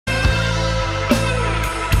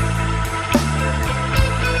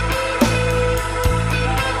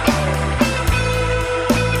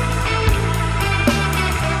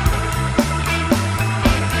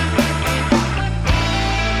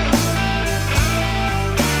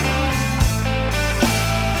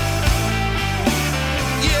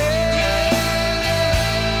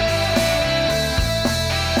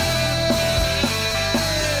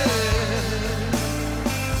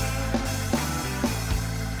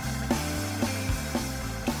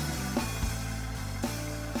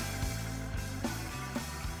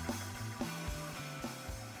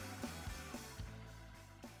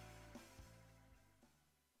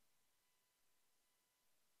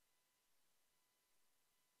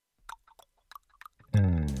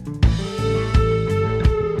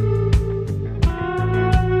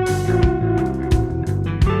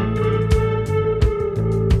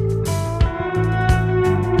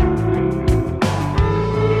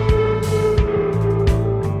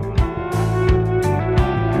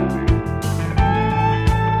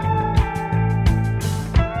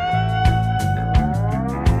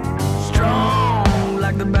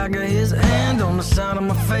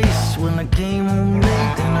face when I came home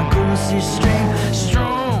late and I couldn't see straight.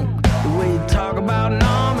 Strong, the way you talk about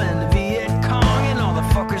Nam and the Viet Cong and all the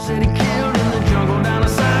fuckers that he killed in the jungle down in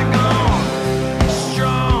Saigon.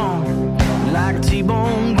 Strong, like a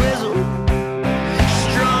T-bone grizzle.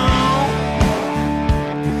 Strong,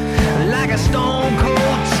 like a stone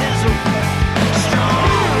cold chisel.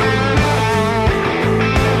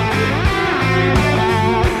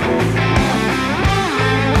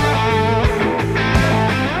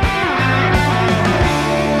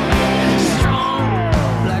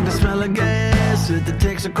 At the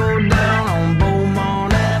Texaco down on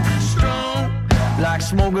Beaumont Ave. Strong, like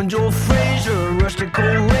smoking Joe Frazier, a rusty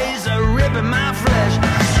cold razor ripping my flesh.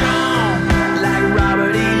 Strong, like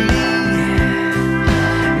Robert E. Lee,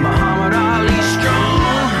 Muhammad Ali.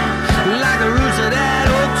 Strong, like the roots of that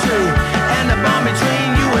oak tree, and the bond between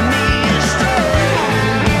you and me is strong.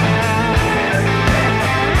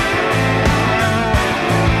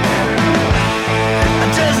 I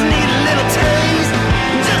just need a little taste,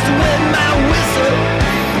 just to wet my whistle.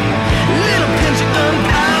 Little pinch of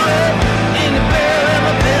gunpowder in the barrel of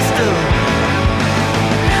a pistol.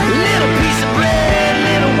 Little piece of bread,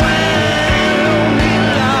 little wine, don't need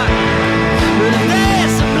a lot. But if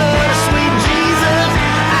that's the blood of sweet Jesus,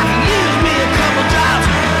 I can use me a couple drops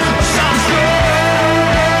of some strong.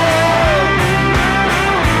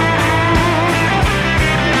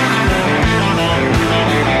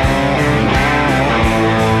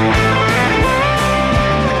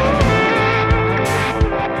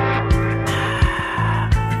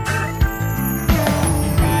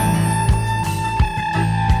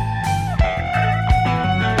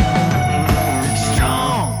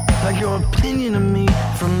 Your opinion of me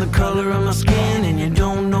from the color of my skin, and you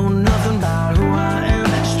don't know nothing about who I am.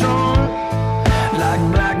 Strong, like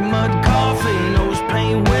black mud coffee, nose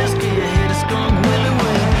paint whiskey, you hit a skunk willy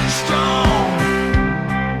wing. Strong,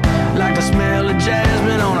 like the smell of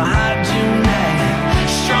jasmine on a hot June night.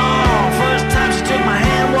 Strong, first time she took my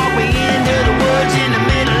hand, walked me into the woods in the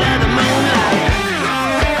middle of the moonlight.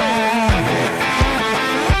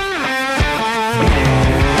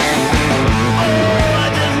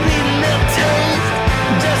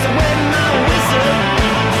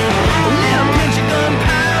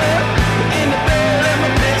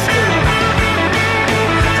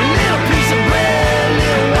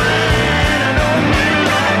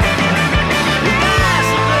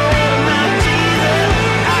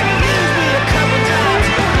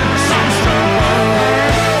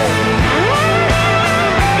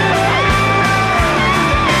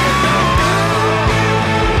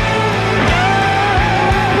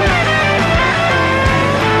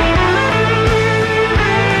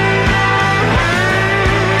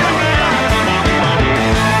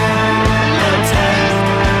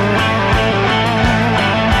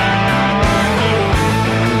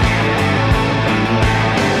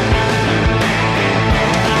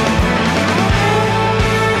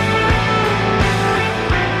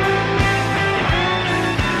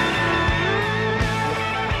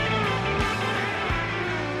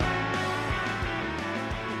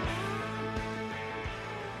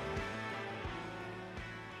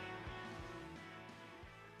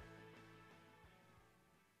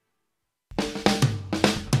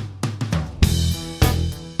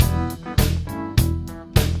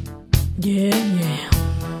 Yeah, yeah.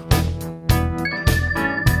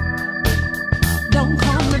 Don't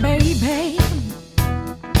call me baby.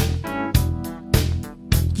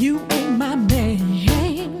 You ain't my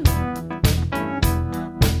man.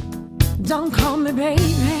 Don't call me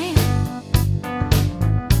baby.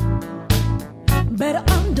 Better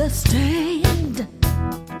understand.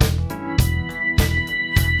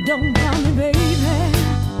 Don't call me baby.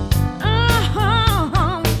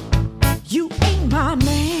 You ain't my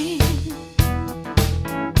man.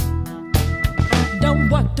 Don't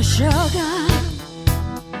want the sugar.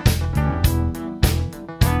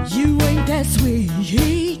 You ain't that sweet.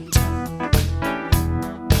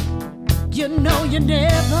 You know you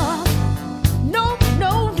never, no,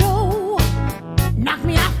 no, no, knock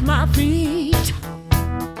me off my feet.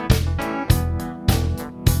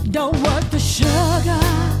 Don't want the sugar.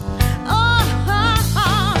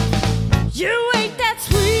 You ain't that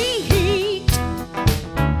sweet.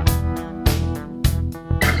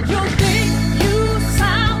 You think you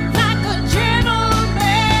sound like a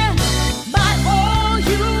gentleman, but all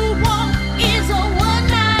you want is a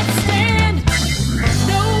one-night stand.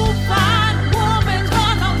 No fine woman's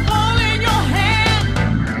gonna fall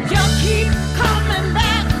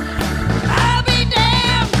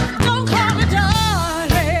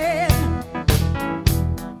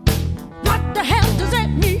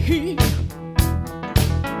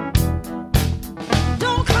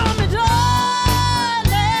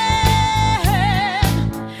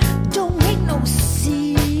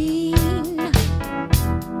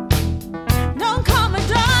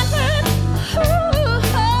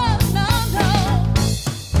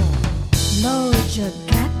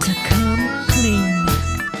got to come clean.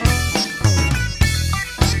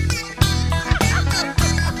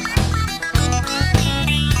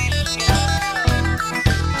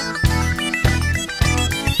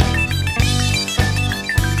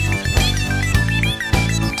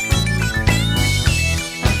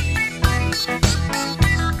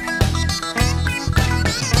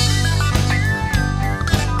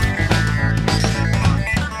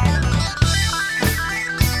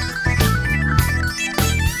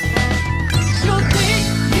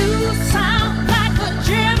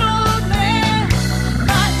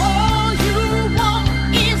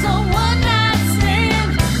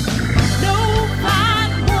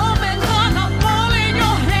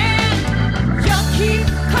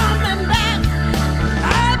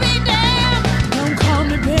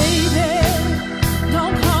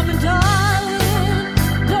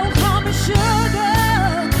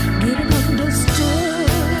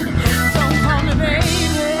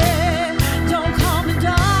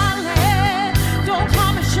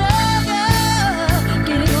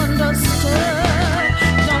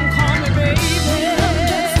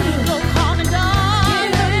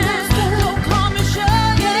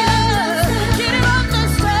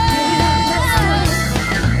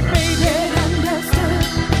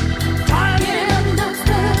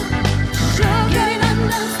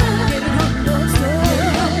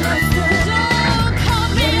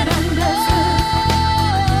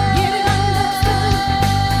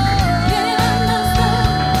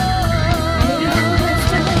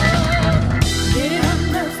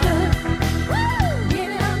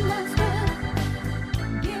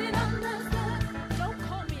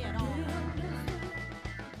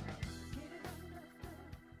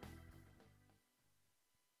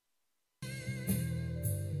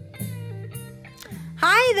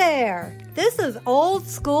 Hi there, this is old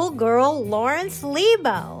school girl Lawrence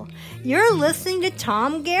Lebo. You're listening to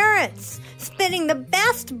Tom Garrett's spinning the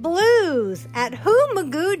best blues at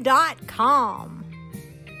whomagoo.com.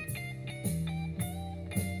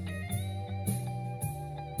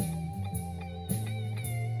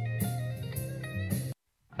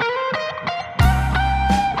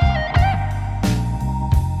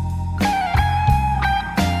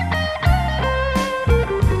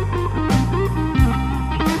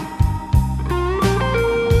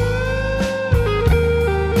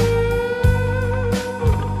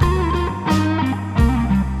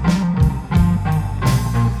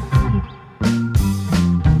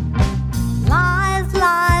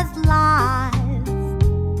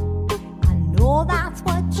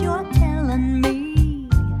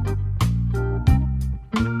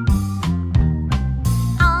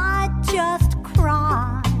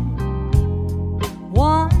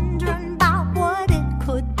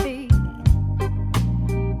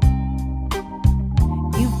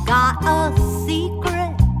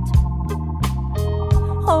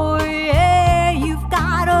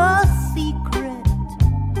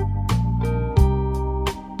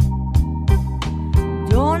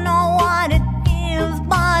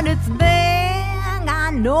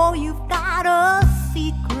 know you've got a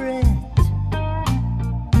secret.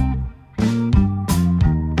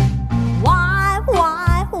 Why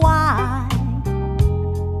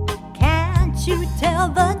can't you tell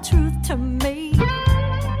the truth to me?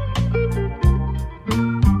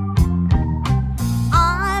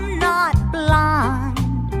 I'm not blind.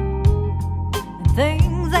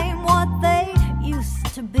 Things ain't what they used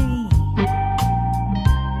to be.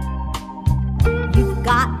 You've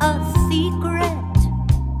got a secret.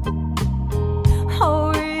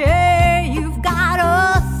 Oh yeah, you've got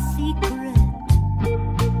a secret.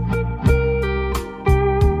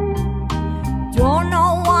 Don't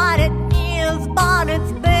know what it is, but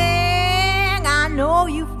it's big.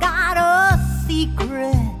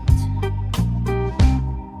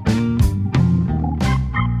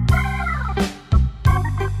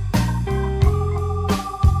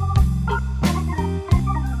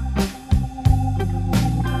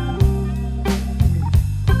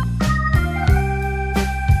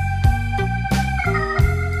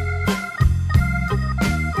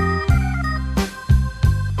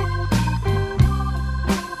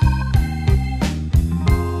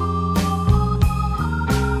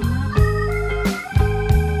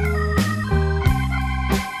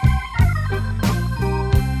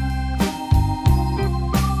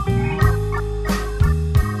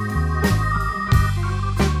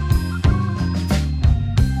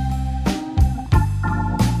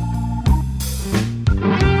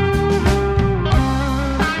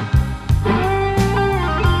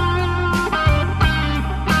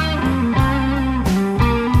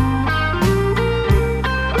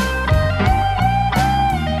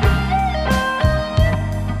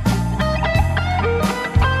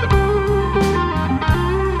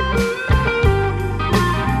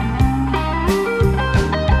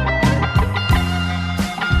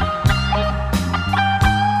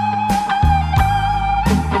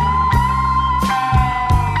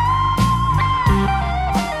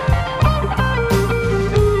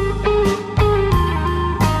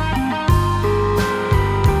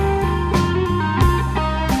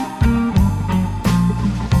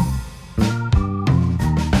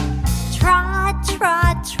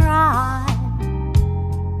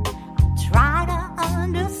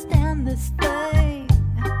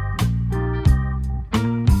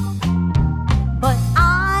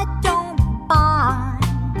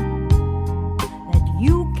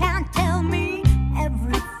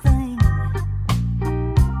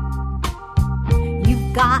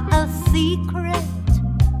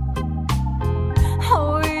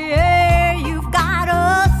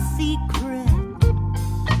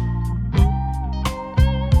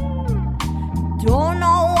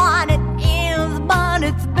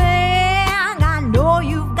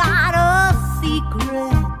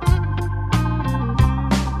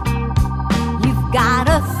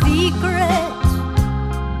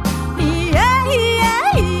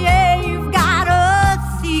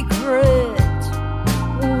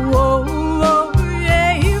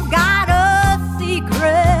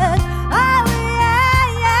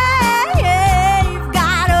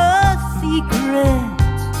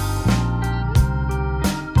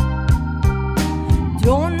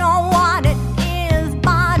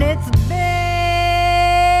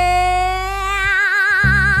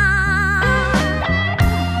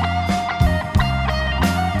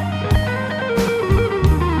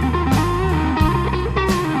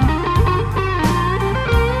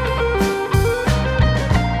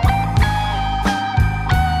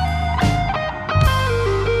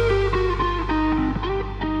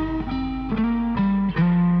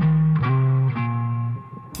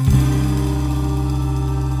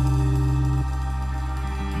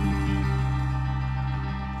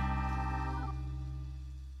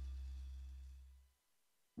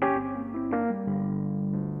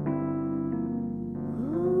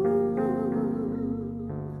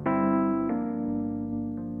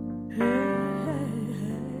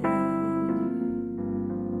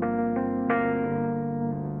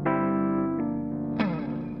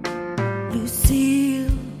 Lucille,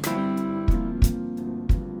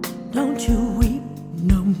 don't you